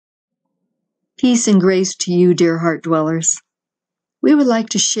Peace and grace to you, dear heart dwellers. We would like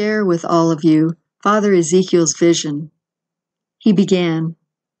to share with all of you Father Ezekiel's vision. He began,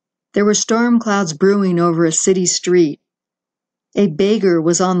 "There were storm clouds brewing over a city street. A beggar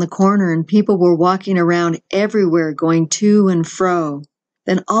was on the corner and people were walking around everywhere going to and fro.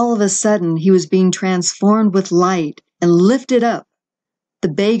 Then all of a sudden he was being transformed with light and lifted up. The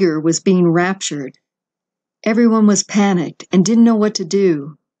beggar was being raptured. Everyone was panicked and didn't know what to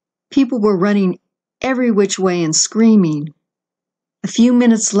do. People were running every which way and screaming. A few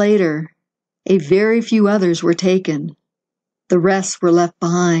minutes later, a very few others were taken. The rest were left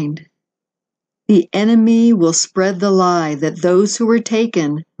behind. The enemy will spread the lie that those who were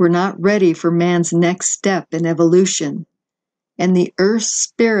taken were not ready for man's next step in evolution, and the earth's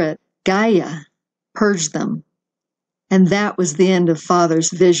spirit, Gaia, purged them. And that was the end of Father's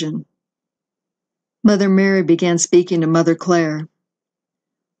vision." Mother Mary began speaking to Mother Clare.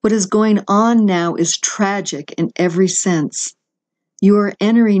 "What is going on now is tragic in every sense. You are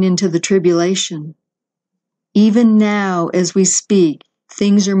entering into the tribulation. Even now, as we speak,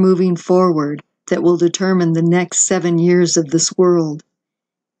 things are moving forward that will determine the next 7 years of this world.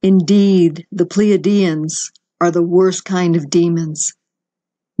 Indeed, the Pleiadians are the worst kind of demons.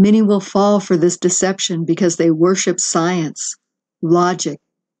 Many will fall for this deception because they worship science, logic,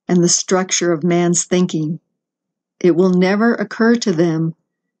 and the structure of man's thinking. It will never occur to them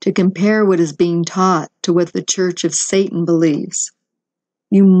to compare what is being taught to what the Church of Satan believes.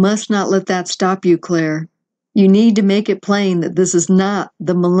 You must not let that stop you, Clare. You need to make it plain that this is not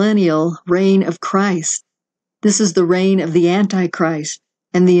the millennial reign of Christ. This is the reign of the Antichrist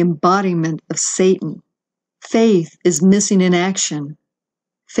and the embodiment of Satan. Faith is missing in action.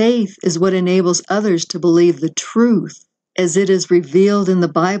 Faith is what enables others to believe the truth as it is revealed in the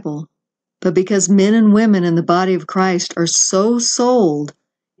Bible. But because men and women in the body of Christ are so sold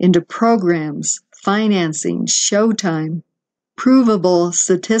into programs, financing, showtime, provable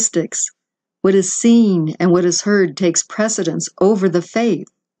statistics, what is seen and what is heard takes precedence over the faith.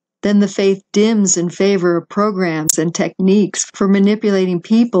 Then the faith dims in favor of programs and techniques for manipulating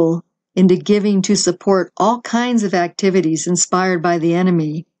people into giving to support all kinds of activities inspired by the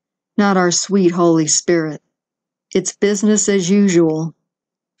enemy, not our sweet Holy Spirit. It's business as usual,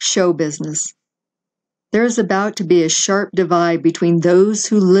 show business. There is about to be a sharp divide between those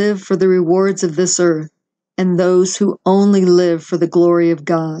who live for the rewards of this earth and those who only live for the glory of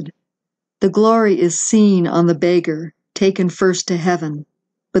God. The glory is seen on the beggar, taken first to heaven.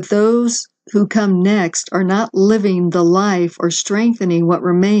 But those who come next are not living the life or strengthening what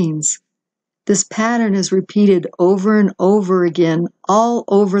remains. This pattern is repeated over and over again all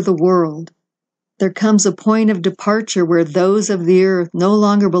over the world. There comes a point of departure where those of the earth no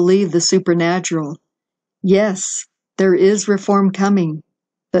longer believe the supernatural. Yes, there is reform coming,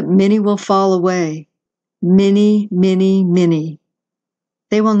 but many will fall away. Many, many, many.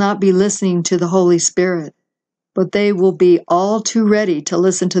 They will not be listening to the Holy Spirit, but they will be all too ready to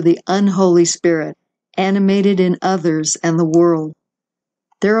listen to the unholy spirit animated in others and the world.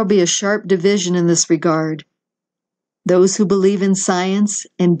 There will be a sharp division in this regard. Those who believe in science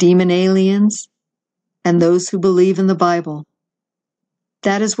and demon aliens, and those who believe in the Bible.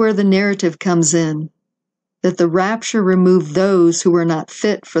 That is where the narrative comes in, that the rapture removed those who were not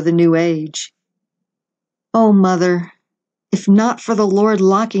fit for the new age. Oh, Mother, if not for the Lord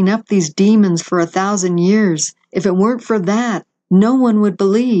locking up these demons for 1,000 years, if it weren't for that, no one would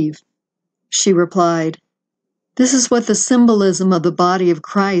believe. She replied, "This is what the symbolism of the body of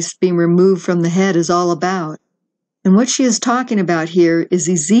Christ being removed from the head is all about. And what she is talking about here is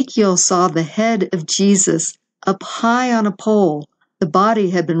Ezekiel saw the head of Jesus up high on a pole. The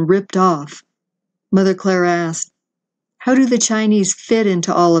body had been ripped off." Mother Clare asked, "How do the Chinese fit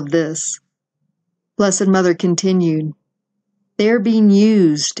into all of this?" Blessed Mother continued, "They are being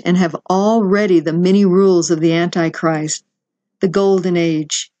used and have already the many rules of the Antichrist, the Golden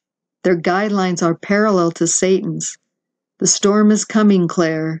Age. Their guidelines are parallel to Satan's. The storm is coming,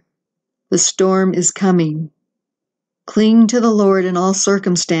 Clare. The storm is coming. Cling to the Lord in all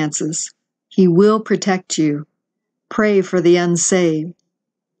circumstances. He will protect you. Pray for the unsaved."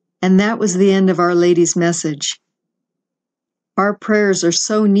 And that was the end of Our Lady's message. Our prayers are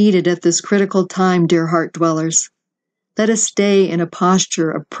so needed at this critical time, dear heart dwellers. Let us stay in a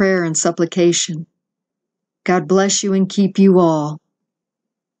posture of prayer and supplication. God bless you and keep you all.